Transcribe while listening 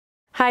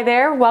Hi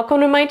there,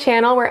 welcome to my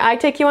channel where I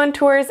take you on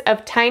tours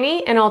of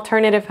tiny and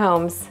alternative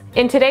homes.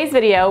 In today's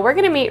video, we're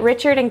going to meet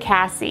Richard and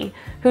Cassie,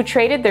 who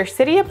traded their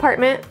city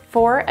apartment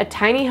for a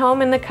tiny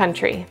home in the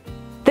country.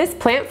 This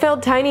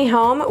plant-filled tiny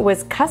home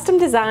was custom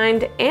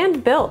designed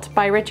and built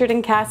by Richard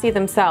and Cassie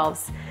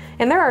themselves,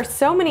 and there are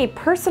so many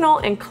personal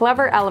and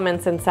clever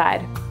elements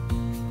inside.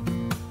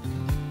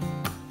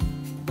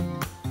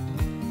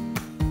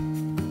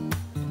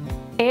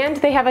 And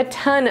they have a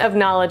ton of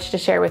knowledge to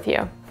share with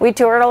you. We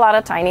toured a lot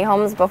of tiny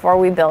homes before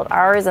we built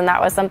ours, and that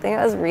was something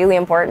that was really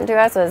important to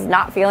us, was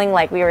not feeling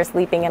like we were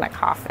sleeping in a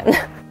coffin.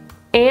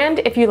 And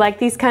if you like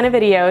these kind of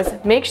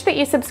videos, make sure that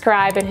you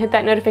subscribe and hit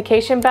that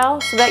notification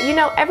bell so that you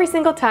know every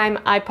single time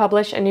I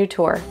publish a new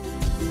tour.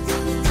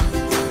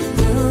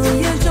 Will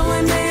you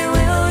join me?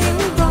 Will you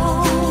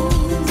roll?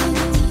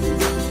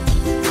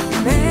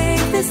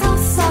 Make this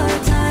house our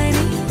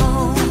tiny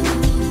home.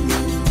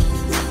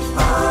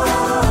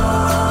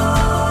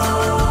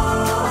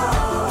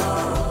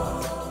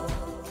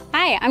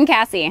 Hi, I'm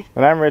Cassie.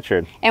 And I'm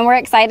Richard. And we're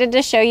excited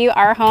to show you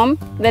our home,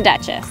 the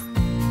Duchess.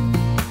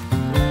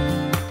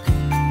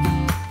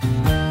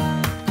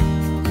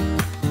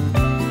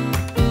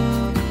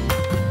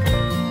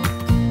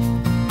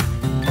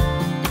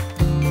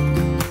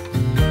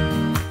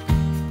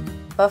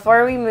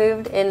 Before we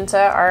moved into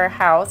our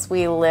house,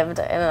 we lived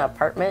in an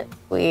apartment.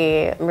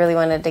 We really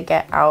wanted to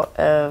get out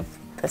of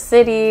the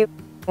city.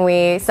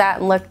 We sat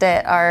and looked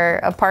at our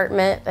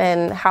apartment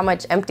and how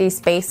much empty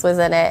space was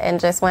in it and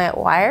just went,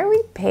 why are we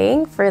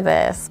paying for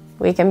this?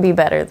 We can be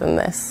better than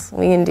this.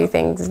 We can do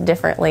things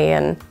differently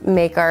and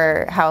make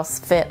our house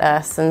fit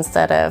us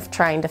instead of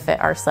trying to fit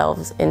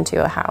ourselves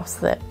into a house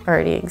that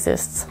already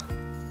exists.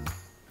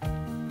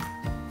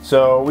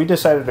 So we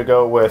decided to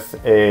go with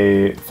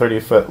a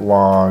 30-foot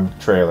long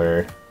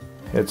trailer.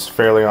 It's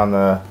fairly on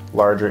the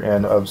larger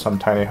end of some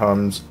tiny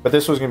homes, but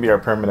this was going to be our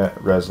permanent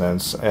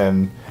residence,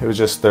 and it was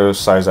just the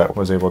size that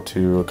was able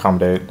to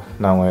accommodate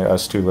not only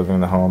us two living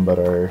in the home, but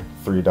our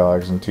 3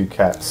 dogs and 2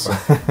 cats.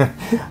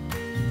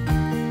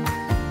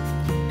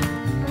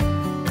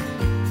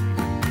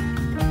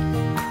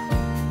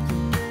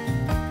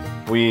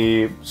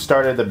 We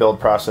started the build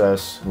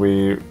process.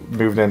 We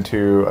moved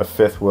into a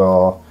 5th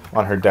wheel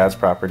on her dad's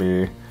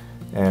property,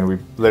 and we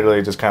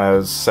literally just kind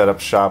of set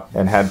up shop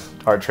and had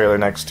our trailer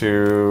next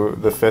to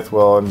the 5th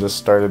wheel and just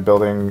started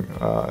building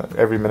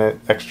every minute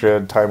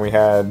extra time we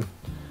had.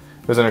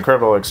 It was an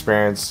incredible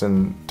experience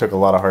and took a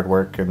lot of hard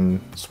work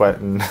and sweat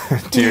and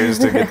tears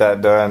to get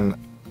that done.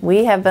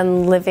 We have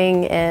been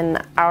living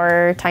in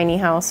our tiny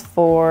house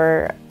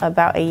for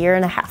about 1.5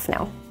 years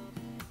now.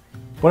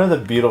 One of the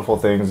beautiful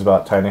things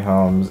about tiny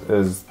homes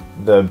is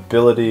the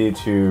ability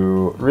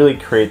to really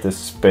create this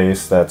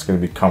space that's going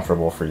to be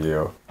comfortable for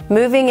you.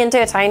 Moving into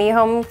a tiny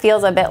home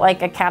feels a bit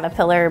like a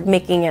caterpillar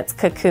making its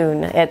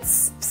cocoon.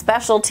 It's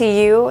special to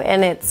you,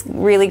 and it's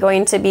really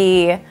going to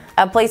be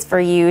a place for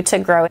you to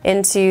grow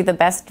into the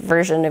best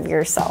version of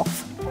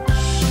yourself.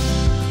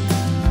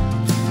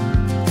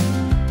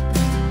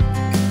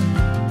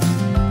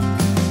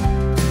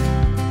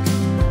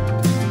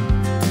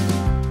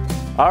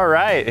 All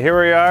right,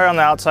 here we are on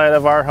the outside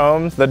of our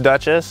home, the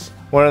Duchess.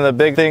 One of the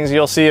big things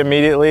you'll see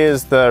immediately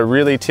is the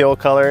really teal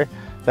color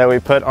that we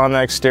put on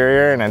the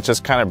exterior, and it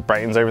just kind of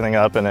brightens everything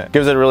up, and it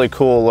gives it a really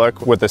cool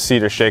look with the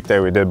cedar shake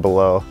that we did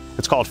below.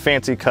 It's called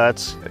Fancy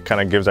Cuts. It kind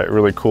of gives that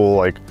really cool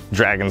like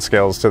dragon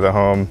scales to the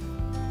home.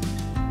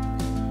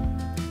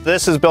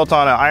 This is built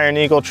on an Iron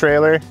Eagle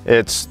trailer.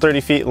 It's 30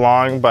 feet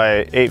long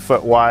by 8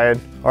 foot wide.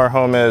 Our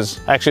home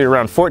is actually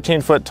around 14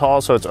 foot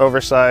tall, so it's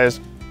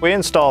oversized. We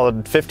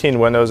installed 15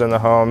 windows in the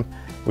home.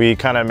 We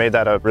kind of made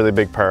that a really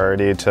big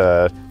priority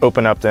to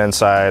open up the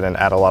inside and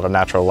add a lot of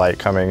natural light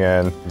coming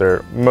in.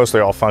 They're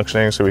mostly all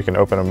functioning, so we can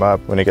open them up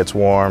when it gets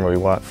warm. We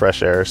want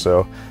fresh air,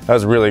 so that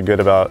was really good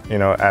about, you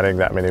know, adding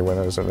that many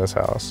windows in this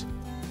house.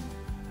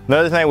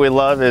 Another thing we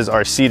love is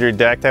our cedar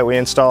deck that we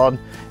installed.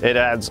 It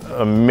adds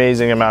an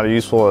amazing amount of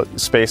useful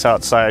space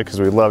outside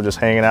because we love just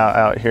hanging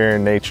out here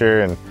in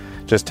nature and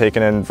just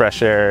taking in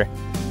fresh air.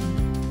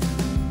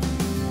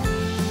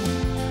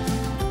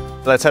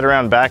 Let's head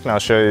around back and I'll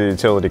show you the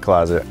utility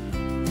closet.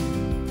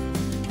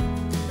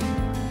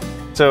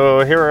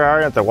 So here we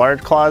are at the water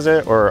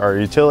closet, or our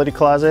utility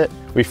closet.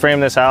 We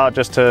framed this out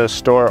just to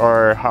store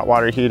our hot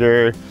water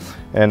heater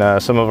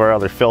and some of our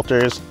other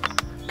filters.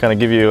 Kind of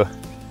give you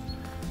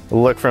a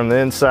look from the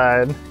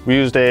inside. We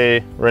used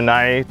a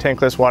Rinnai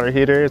tankless water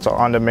heater. It's an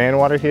on-demand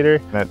water heater,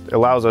 and it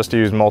allows us to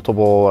use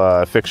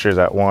multiple fixtures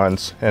at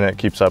once, and it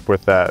keeps up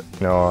with that,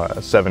 you know,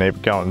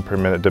 7-8 gallon per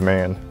minute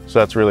demand. So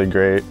that's really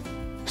great.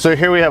 So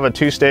here we have a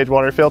 2-stage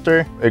water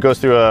filter. It goes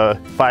through a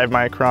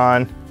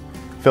 5-micron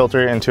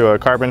filter into a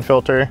carbon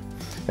filter.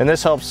 And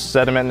this helps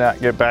sediment not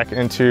get back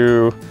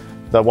into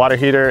the water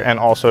heater, and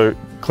also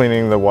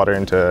cleaning the water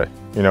into,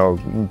 you know,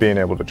 being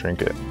able to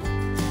drink it.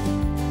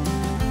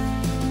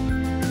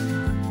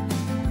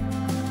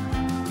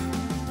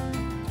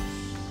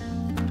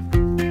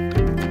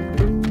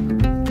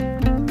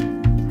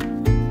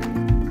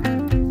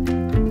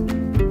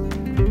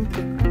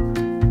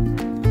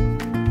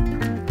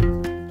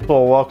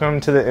 Well,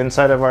 welcome to the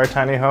inside of our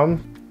tiny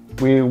home.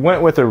 We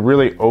went with a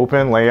really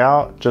open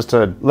layout just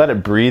to let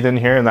it breathe in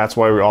here, and that's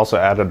why we also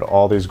added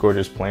all these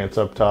gorgeous plants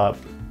up top.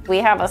 We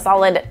have a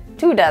solid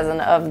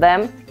 24 of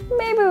them.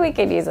 Maybe we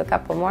could use a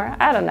couple more.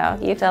 I don't know,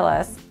 you tell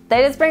us.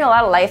 They just bring a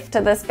lot of life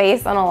to the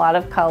space and a lot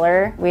of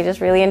color. We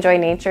just really enjoy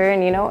nature,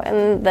 and you know,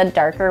 in the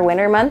darker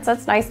winter months,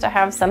 it's nice to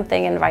have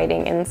something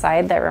inviting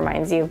inside that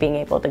reminds you of being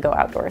able to go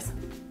outdoors.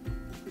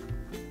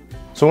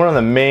 So one of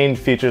the main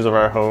features of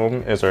our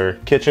home is our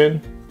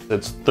kitchen.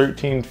 It's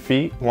 13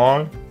 feet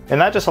long, and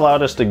that just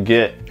allowed us to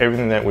get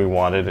everything that we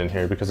wanted in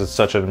here because it's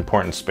such an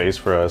important space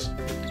for us.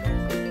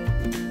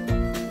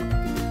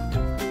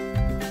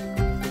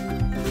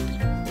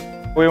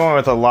 We went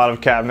with a lot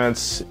of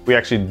cabinets. We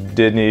actually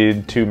did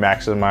need to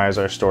maximize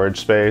our storage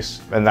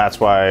space, and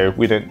that's why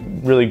we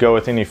didn't really go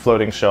with any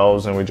floating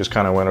shelves, and we just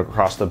kind of went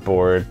across the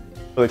board.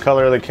 The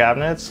color of the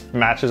cabinets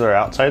matches our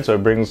outside, so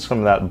it brings some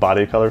of that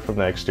body color from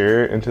the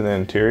exterior into the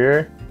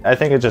interior. I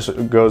think it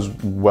just goes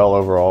well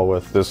overall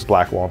with this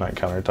black walnut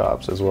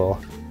countertops as well.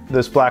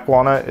 This black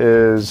walnut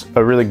is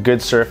a really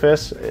good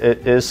surface.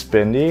 It is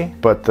spendy,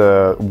 but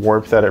the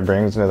warmth that it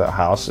brings into the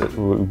house,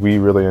 we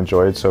really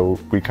enjoyed, so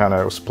we kind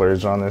of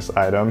splurged on this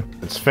item.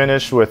 It's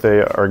finished with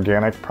an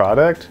organic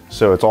product,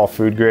 so it's all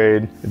food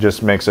grade. It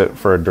just makes it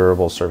for a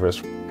durable surface.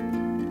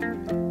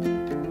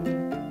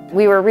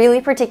 We were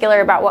really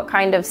particular about what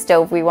kind of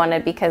stove we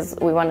wanted because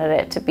we wanted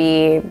it to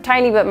be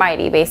tiny but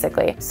mighty,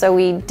 basically. So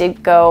we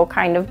did go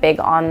kind of big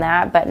on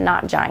that, but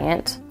not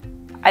giant.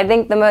 I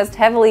think the most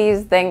heavily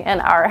used thing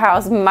in our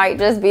house might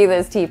just be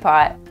this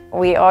teapot.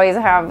 We always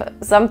have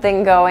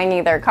something going,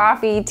 either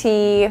coffee,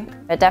 tea.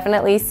 It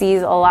definitely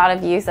sees a lot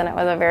of use, and it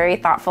was a very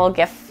thoughtful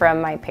gift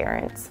from my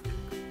parents.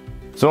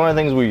 So one of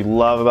the things we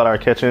love about our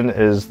kitchen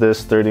is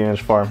this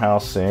 30-inch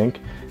farmhouse sink.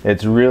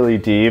 It's really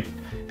deep.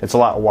 It's a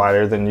lot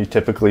wider than you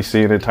typically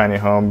see in a tiny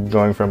home,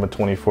 going from a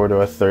 24 to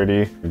a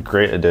 30.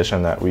 Great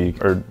addition that we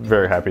are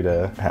very happy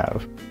to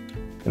have.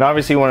 And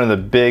obviously one of the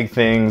big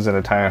things in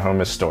a tiny home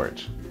is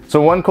storage.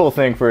 So one cool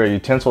thing for a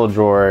utensil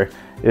drawer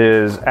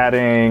is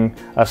adding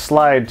a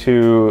slide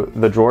to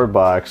the drawer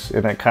box,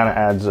 and it kind of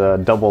adds a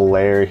double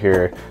layer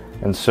here.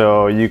 And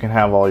so you can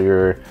have all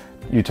your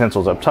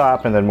utensils up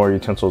top and then more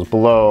utensils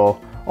below,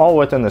 all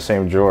within the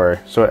same drawer.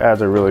 So it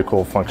adds a really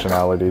cool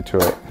functionality to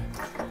it.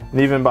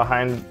 And even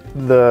behind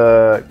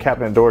the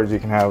cabinet doors, you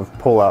can have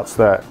pull-outs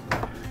that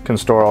can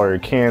store all your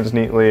cans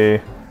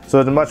neatly. So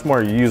it's a much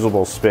more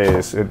usable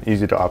space and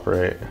easy to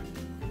operate.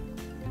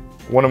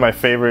 One of my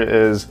favorite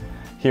is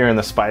here in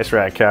the spice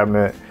rack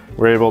cabinet.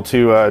 We're able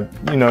to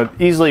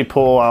easily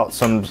pull out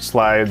some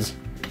slides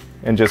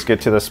and just get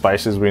to the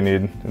spices we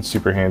need. It's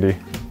super handy.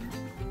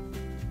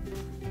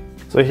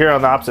 So here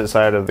on the opposite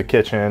side of the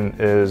kitchen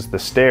is the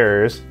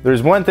stairs.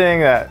 There's one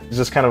thing that is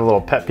just kind of a little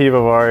pet peeve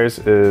of ours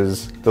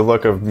is the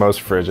look of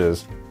most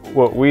fridges.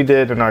 What we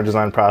did in our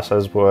design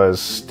process was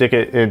stick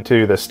it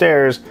into the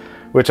stairs,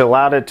 which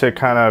allowed it to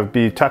kind of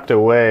be tucked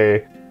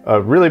away. A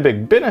really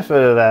big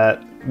benefit of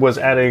that was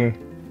adding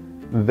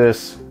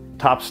this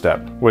top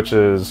step, which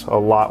is a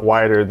lot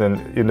wider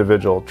than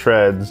individual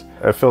treads.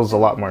 It feels a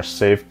lot more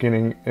safe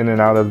getting in and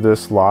out of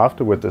this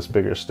loft with this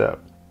bigger step.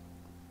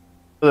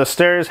 The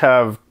stairs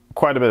have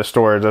quite a bit of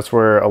storage. That's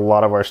where a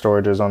lot of our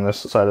storage is on this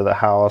side of the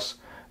house.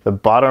 The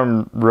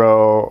bottom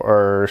row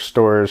are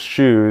stores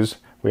shoes.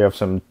 We have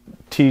some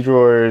tea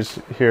drawers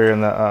here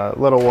in the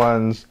little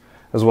ones,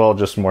 as well as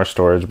just more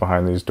storage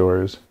behind these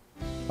doors.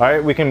 All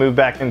right, we can move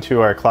back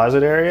into our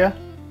closet area.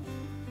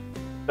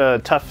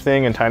 The tough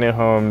thing in tiny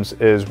homes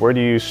is where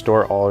do you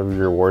store all of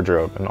your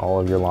wardrobe and all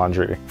of your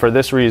laundry? For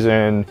this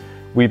reason,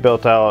 we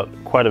built out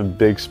quite a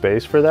big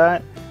space for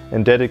that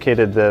and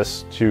dedicated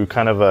this to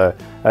kind of a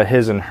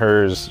his and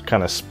hers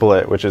kind of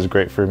split, which is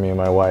great for me and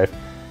my wife.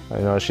 You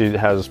know, she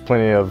has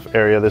plenty of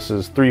area. This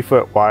is 3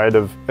 foot wide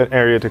of an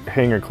area to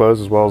hang your clothes,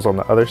 as well as on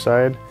the other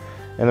side.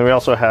 And then we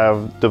also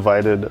have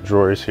divided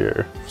drawers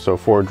here, so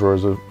 4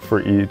 drawers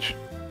for each.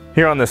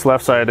 Here on this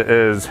left side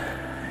is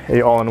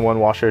a all-in-one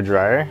washer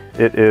dryer.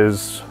 It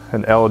is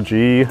an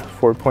LG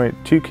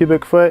 4.2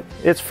 cubic foot.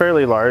 It's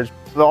fairly large.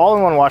 The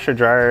all-in-one washer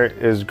dryer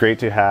is great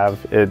to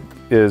have. It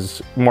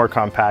is more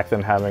compact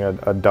than having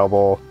a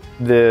double.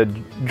 The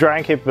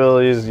drying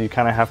capabilities you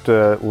kind of have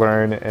to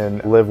learn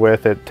and live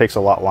with. It takes a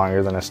lot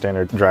longer than a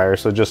standard dryer,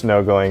 so just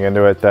know going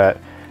into it that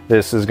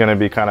this is going to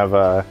be kind of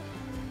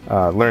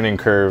a learning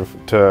curve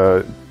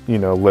to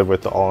live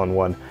with the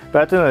all-in-one.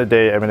 But at the end of the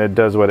day, I mean, it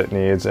does what it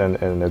needs, and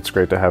it's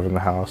great to have in the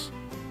house.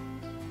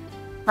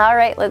 All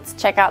right, let's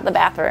check out the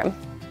bathroom.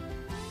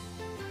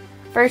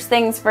 First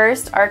things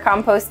first, our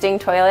composting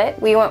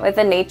toilet. We went with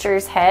a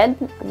Nature's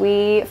Head.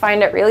 We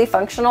find it really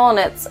functional, and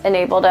it's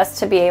enabled us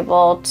to be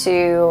able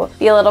to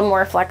be a little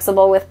more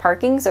flexible with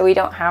parking, so we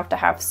don't have to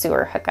have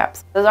sewer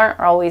hookups. Those aren't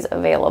always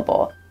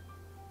available.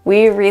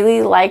 We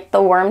really like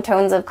the warm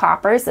tones of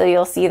copper, so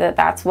you'll see that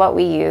that's what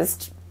we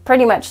used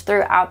pretty much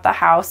throughout the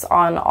house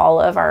on all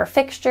of our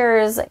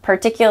fixtures,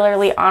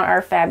 particularly on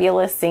our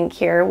fabulous sink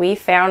here. We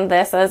found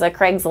this as a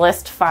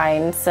Craigslist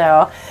find,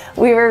 so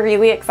we were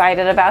really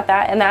excited about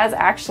that. And that is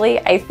actually,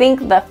 I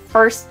think, the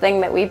first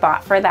thing that we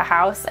bought for the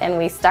house, and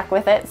we stuck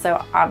with it,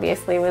 so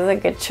obviously it was a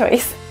good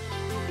choice.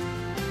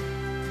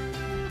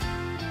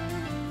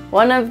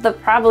 One of the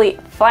probably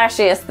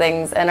flashiest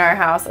things in our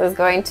house is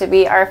going to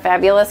be our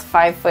fabulous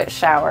 5-foot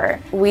shower.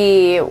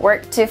 We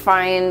worked to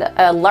find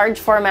a large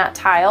format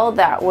tile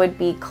that would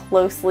be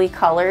closely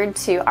colored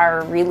to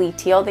our really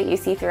teal that you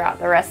see throughout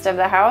the rest of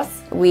the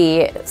house.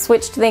 We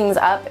switched things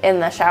up in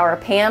the shower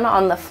pan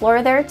on the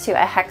floor there to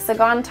a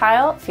hexagon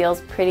tile. It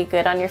feels pretty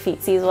good on your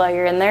feetsies while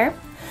you're in there.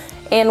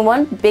 And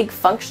one big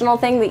functional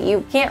thing that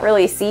you can't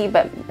really see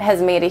but has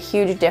made a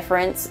huge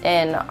difference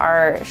in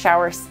our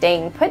shower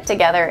staying put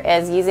together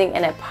is using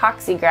an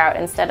epoxy grout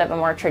instead of a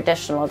more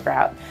traditional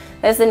grout.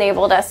 This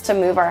enabled us to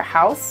move our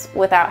house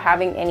without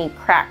having any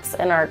cracks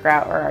in our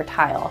grout or our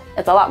tile.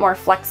 It's a lot more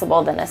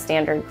flexible than a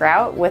standard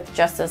grout with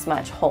just as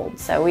much hold,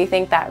 so we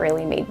think that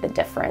really made the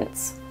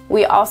difference.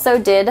 We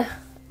also did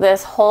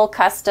this whole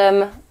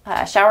custom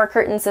shower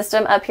curtain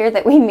system up here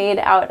that we made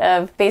out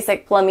of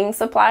basic plumbing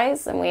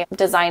supplies, and we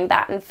designed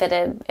that and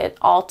fitted it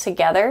all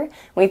together.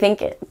 We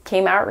think it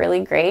came out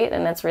really great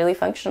and it's really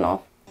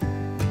functional.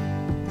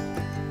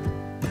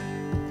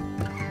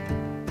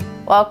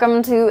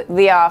 Welcome to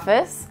the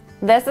office.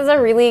 This is a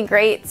really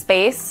great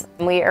space.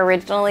 We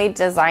originally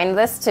designed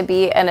this to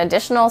be an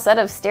additional set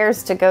of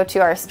stairs to go to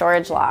our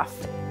storage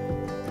loft.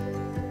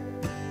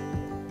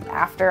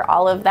 After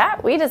all of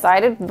that, we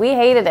decided we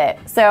hated it.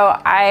 So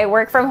I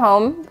work from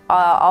home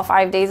all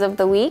 5 days of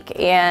the week,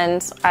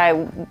 and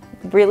I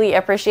really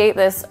appreciate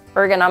this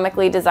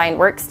ergonomically designed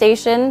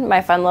workstation,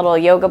 my fun little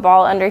yoga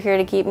ball under here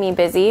to keep me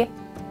busy.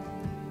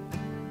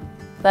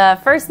 The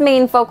first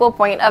main focal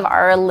point of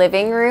our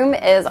living room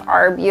is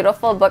our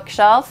beautiful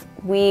bookshelf.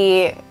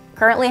 We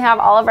currently have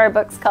all of our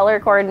books color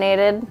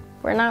coordinated.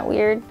 We're not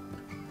weird.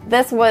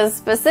 This was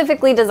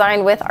specifically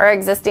designed with our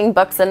existing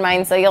books in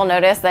mind, so you'll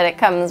notice that it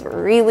comes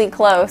really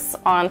close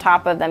on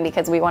top of them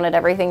because we wanted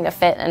everything to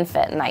fit and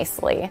fit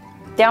nicely.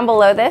 Down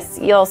below this,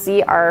 you'll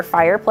see our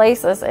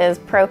fireplace. This is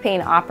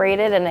propane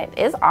operated and it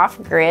is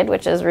off-grid,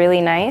 which is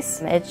really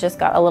nice. It's just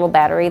got a little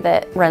battery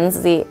that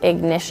runs the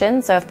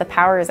ignition, so if the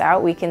power is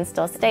out, we can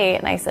still stay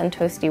nice and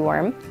toasty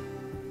warm.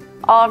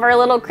 All of our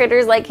little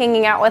critters like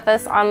hanging out with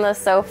us on the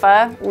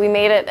sofa. We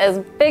made it as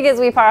big as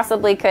we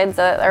possibly could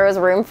so that there was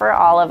room for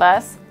all of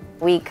us.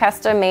 We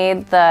custom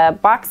made the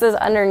boxes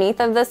underneath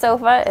of the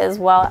sofa as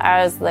well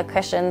as the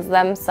cushions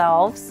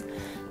themselves.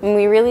 And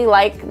we really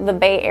like the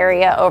bay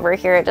area over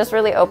here. It just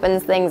really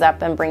opens things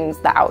up and brings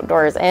the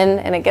outdoors in,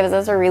 and it gives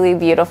us a really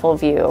beautiful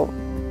view.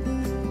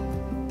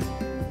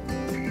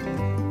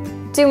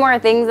 Two more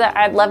things that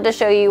I'd love to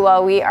show you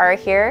while we are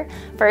here.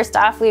 First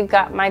off, we've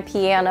got my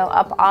piano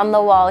up on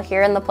the wall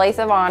here in the place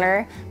of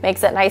honor.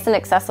 Makes it nice and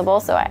accessible,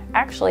 so I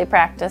actually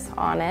practice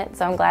on it,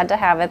 so I'm glad to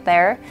have it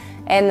there.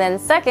 And then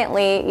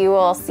secondly, you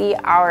will see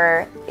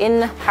our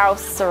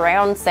in-house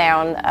surround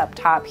sound up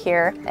top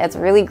here. It's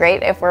really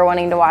great if we're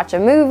wanting to watch a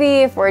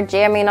movie, if we're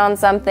jamming on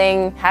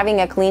something,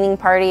 having a cleaning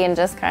party, and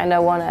just kind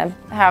of want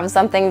to have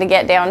something to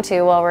get down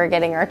to while we're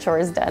getting our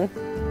chores done.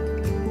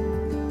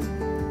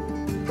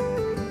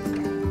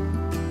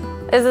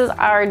 This is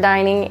our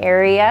dining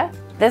area.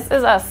 This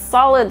is a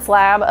solid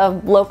slab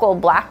of local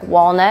black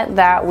walnut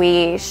that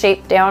we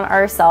shaped down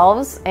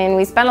ourselves, and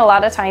we spent a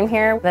lot of time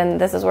here. Then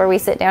this is where we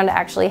sit down to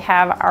actually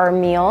have our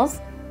meals.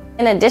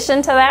 In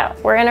addition to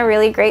that, we're in a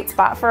really great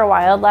spot for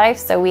wildlife,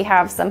 so we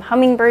have some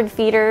hummingbird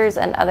feeders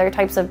and other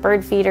types of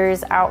bird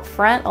feeders out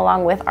front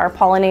along with our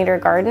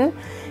pollinator garden,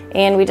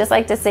 and we just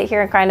like to sit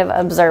here and kind of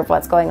observe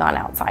what's going on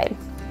outside.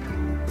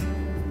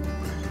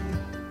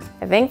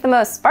 I think the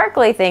most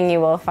sparkly thing you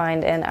will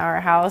find in our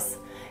house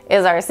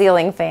is our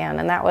ceiling fan,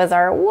 and that was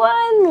our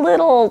one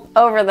little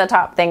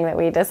over-the-top thing that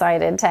we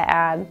decided to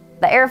add.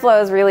 The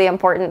airflow is really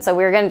important, so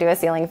we were going to do a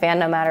ceiling fan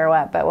no matter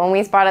what, but when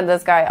we spotted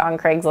this guy on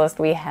Craigslist,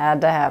 we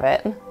had to have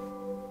it.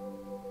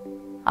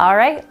 All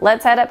right,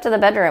 let's head up to the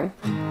bedroom.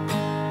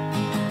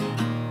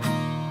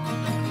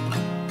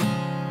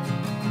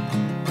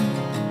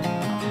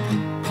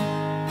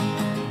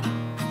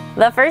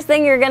 The first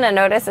thing you're gonna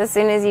notice as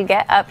soon as you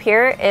get up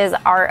here is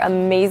our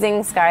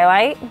amazing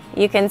skylight.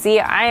 You can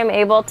see I am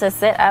able to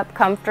sit up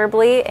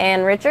comfortably,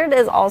 and Richard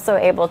is also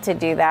able to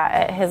do that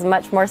at his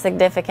much more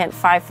significant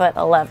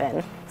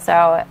 5'11".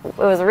 So it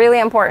was really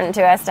important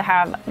to us to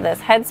have this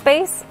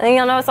headspace. And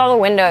you'll notice all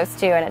the windows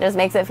too, and it just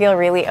makes it feel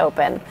really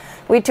open.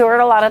 We toured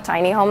a lot of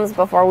tiny homes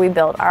before we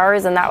built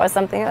ours, and that was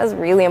something that was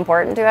really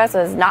important to us,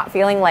 was not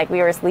feeling like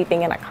we were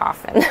sleeping in a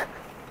coffin.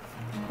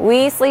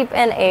 We sleep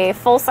in a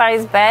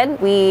full-size bed.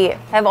 We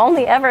have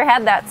only ever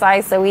had that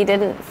size, so we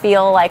didn't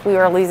feel like we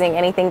were losing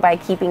anything by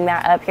keeping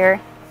that up here.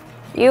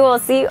 You will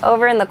see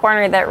over in the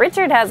corner that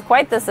Richard has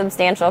quite the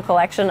substantial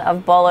collection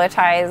of bolo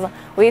ties.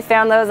 We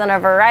found those in a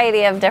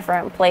variety of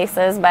different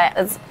places, but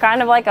it's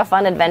kind of like a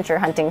fun adventure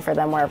hunting for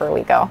them wherever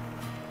we go.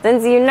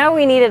 Since you know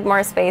we needed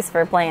more space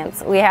for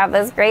plants, we have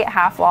this great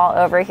half wall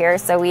over here,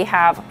 so we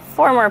have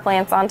 4 more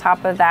plants on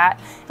top of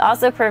that. It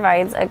also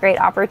provides a great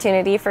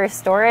opportunity for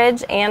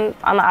storage, and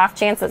on the off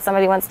chance that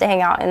somebody wants to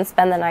hang out and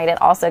spend the night,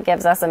 it also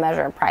gives us a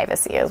measure of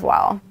privacy as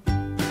well.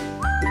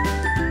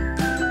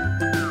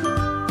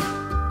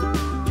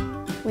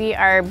 We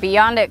are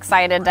beyond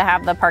excited to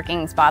have the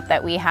parking spot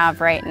that we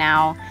have right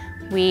now.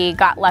 We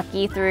got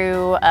lucky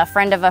through a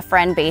friend of a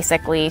friend,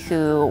 basically,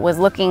 who was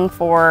looking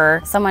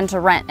for someone to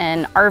rent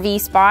an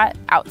RV spot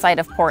outside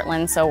of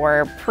Portland, so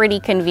we're pretty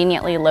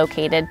conveniently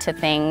located to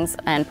things,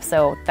 and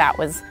so that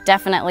was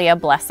definitely a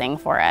blessing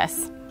for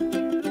us.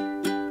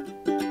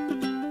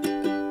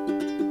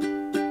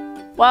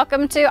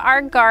 Welcome to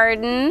our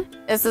garden.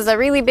 This is a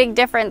really big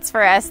difference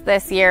for us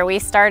this year. We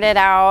started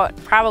out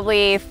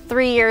probably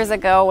 3 years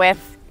ago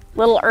with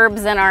little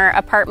herbs in our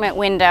apartment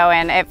window,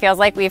 and it feels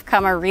like we've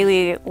come a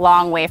really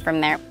long way from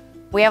there.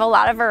 We have a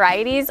lot of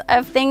varieties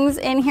of things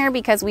in here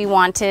because we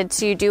wanted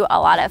to do a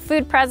lot of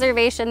food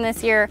preservation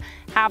this year,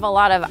 have a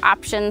lot of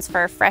options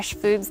for fresh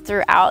foods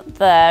throughout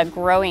the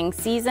growing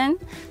season.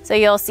 So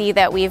you'll see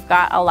that we've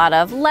got a lot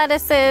of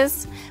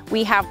lettuces.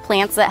 We have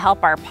plants that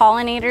help our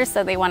pollinators,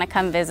 so they want to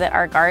come visit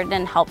our garden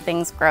and help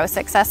things grow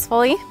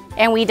successfully.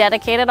 And we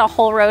dedicated a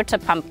whole row to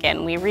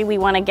pumpkin. We really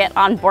want to get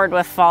on board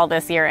with fall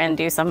this year and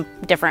do some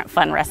different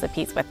fun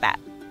recipes with that.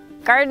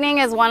 Gardening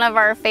is one of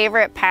our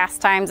favorite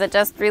pastimes. It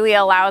just really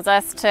allows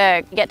us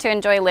to get to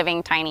enjoy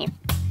living tiny.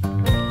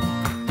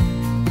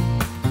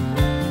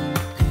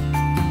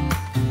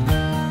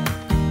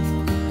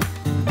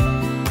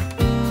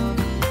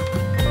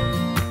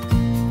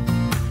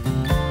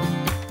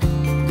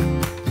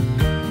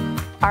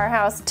 Our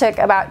house took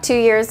about 2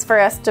 years for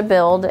us to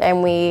build,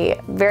 and we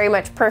very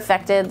much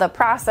perfected the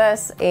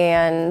process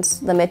and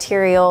the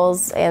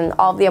materials and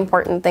all the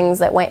important things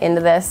that went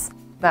into this.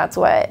 That's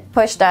what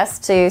pushed us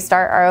to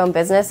start our own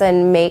business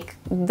and make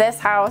this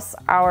house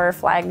our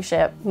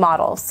flagship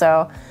model.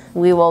 So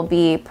we will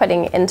be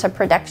putting into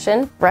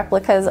production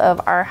replicas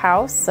of our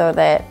house so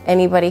that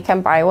anybody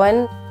can buy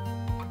one.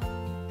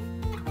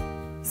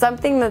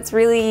 Something that's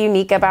really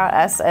unique about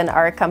us and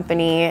our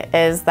company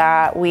is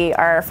that we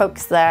are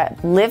folks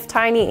that live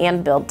tiny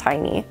and build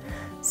tiny.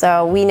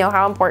 So we know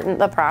how important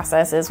the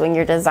process is when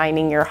you're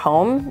designing your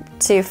home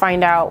to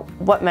find out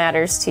what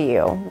matters to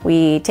you.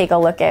 We take a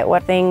look at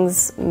what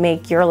things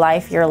make your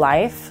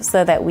life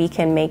so that we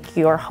can make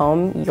your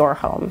home your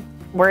home.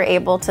 We're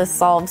able to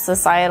solve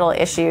societal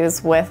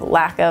issues with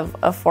lack of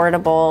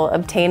affordable,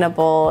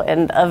 obtainable,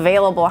 and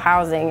available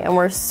housing, and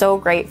we're so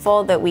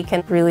grateful that we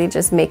can really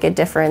just make a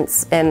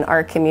difference in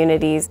our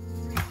communities.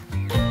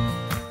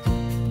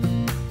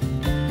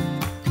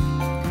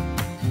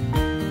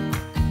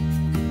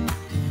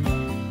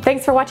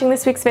 Thanks for watching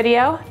this week's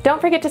video.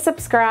 Don't forget to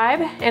subscribe,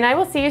 and I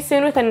will see you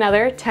soon with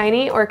another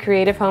tiny or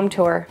creative home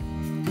tour.